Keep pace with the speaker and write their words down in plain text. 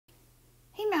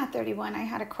Math 31, I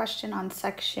had a question on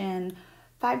section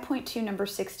 5.2, number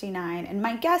 69. And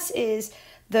my guess is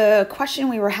the question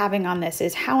we were having on this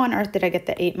is, how on earth did I get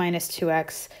the 8 minus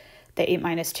 2x, the 8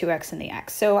 minus 2x, and the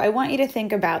x? So I want you to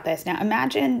think about this. Now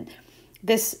imagine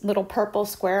this little purple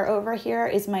square over here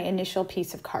is my initial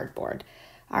piece of cardboard.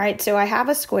 All right, so I have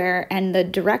a square and the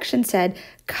direction said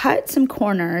cut some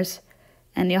corners,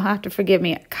 and you'll have to forgive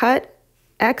me, cut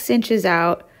x inches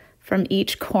out from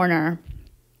each corner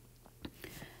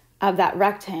of that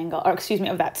rectangle, or excuse me,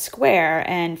 of that square,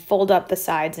 and fold up the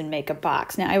sides and make a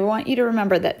box. Now I want you to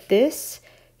remember that this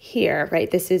here,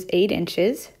 right, this is 8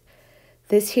 inches.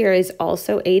 This here is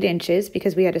also 8 inches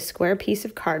because we had a square piece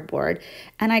of cardboard,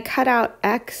 and I cut out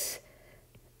x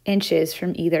inches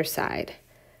from either side,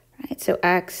 right? So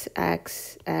x,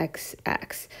 x, x,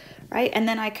 x, right? And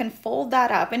then I can fold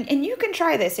that up, and you can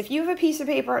try this. If you have a piece of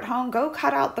paper at home, go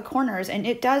cut out the corners, and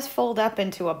it does fold up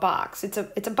into a box. It's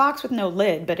a box with no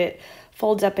lid, but it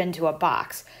folds up into a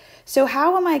box. So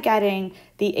how am I getting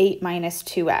the 8 minus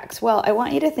 2x? Well, I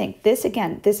want you to think this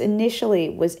again, this initially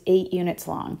was 8 units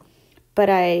long, but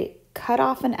I cut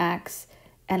off an x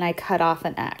and I cut off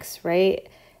an x, right?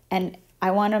 And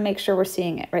I want to make sure we're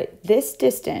seeing it, right? This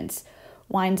distance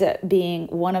winds up being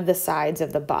one of the sides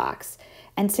of the box.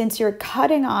 And since you're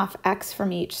cutting off x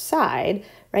from each side,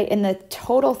 right, and the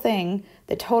total thing,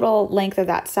 the total length of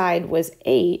that side was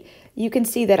 8, you can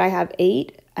see that I have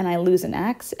 8 and I lose an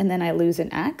x and then I lose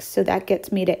an x. So that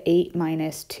gets me to 8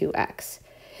 minus 2x.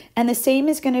 And the same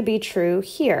is going to be true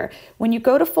here. When you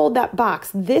go to fold that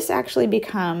box, this actually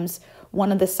becomes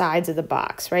one of the sides of the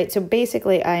box, right? So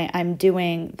basically I'm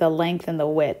doing the length and the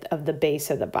width of the base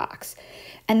of the box.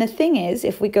 And the thing is,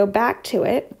 if we go back to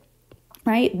it,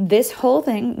 right, this whole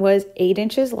thing was 8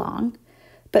 inches long,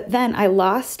 but then I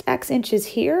lost x inches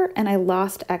here and I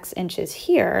lost x inches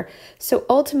here. So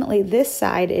ultimately this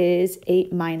side is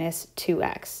 8 minus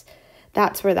 2x.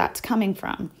 That's where that's coming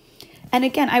from. And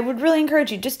again, I would really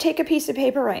encourage you, just take a piece of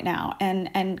paper right now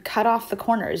and cut off the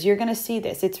corners. You're gonna see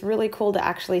this. It's really cool to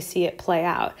actually see it play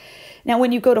out. Now,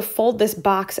 when you go to fold this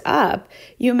box up,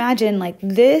 you imagine like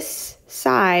this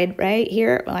side right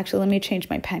here. Well, actually, let me change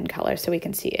my pen color so we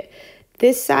can see it.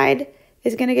 This side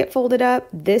is gonna get folded up.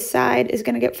 This side is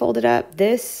gonna get folded up.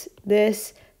 This,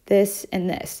 this, this, and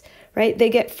this, right? They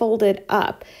get folded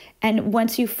up. And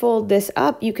once you fold this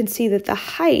up, you can see that the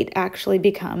height actually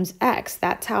becomes x.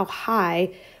 That's how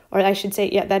high, or I should say,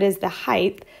 yeah, that is the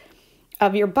height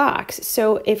of your box.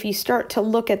 So if you start to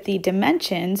look at the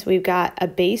dimensions, we've got a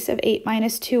base of 8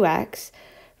 minus 2x,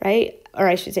 right? Or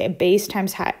I should say a base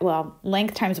times height, well,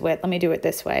 length times width. Let me do it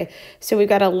this way. So we've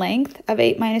got a length of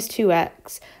 8 minus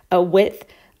 2x, a width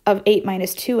of 8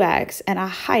 minus 2x, and a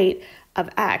height of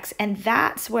x. And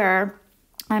that's where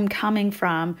I'm coming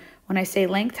from when I say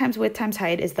length times width times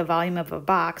height is the volume of a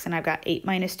box, and I've got 8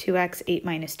 minus 2x, 8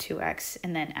 minus 2x,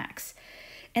 and then x.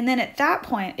 And then at that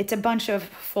point, it's a bunch of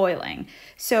foiling.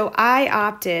 So I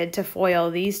opted to foil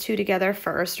these two together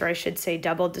first, or I should say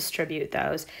double distribute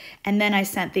those, and then I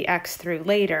sent the x through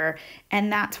later,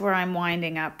 and that's where I'm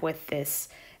winding up with this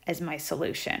as my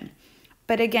solution.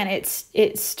 But again,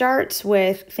 it starts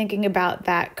with thinking about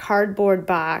that cardboard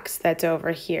box that's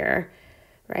over here,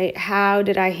 right? How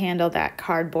did I handle that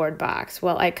cardboard box?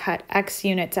 Well, I cut x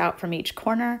units out from each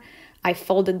corner. I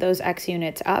folded those x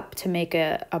units up to make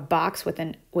a box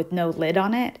with no lid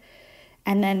on it.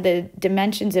 And then the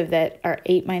dimensions of that are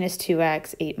 8 minus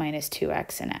 2x, 8 minus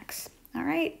 2x, and x. All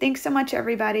right, thanks so much,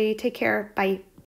 everybody. Take care. Bye.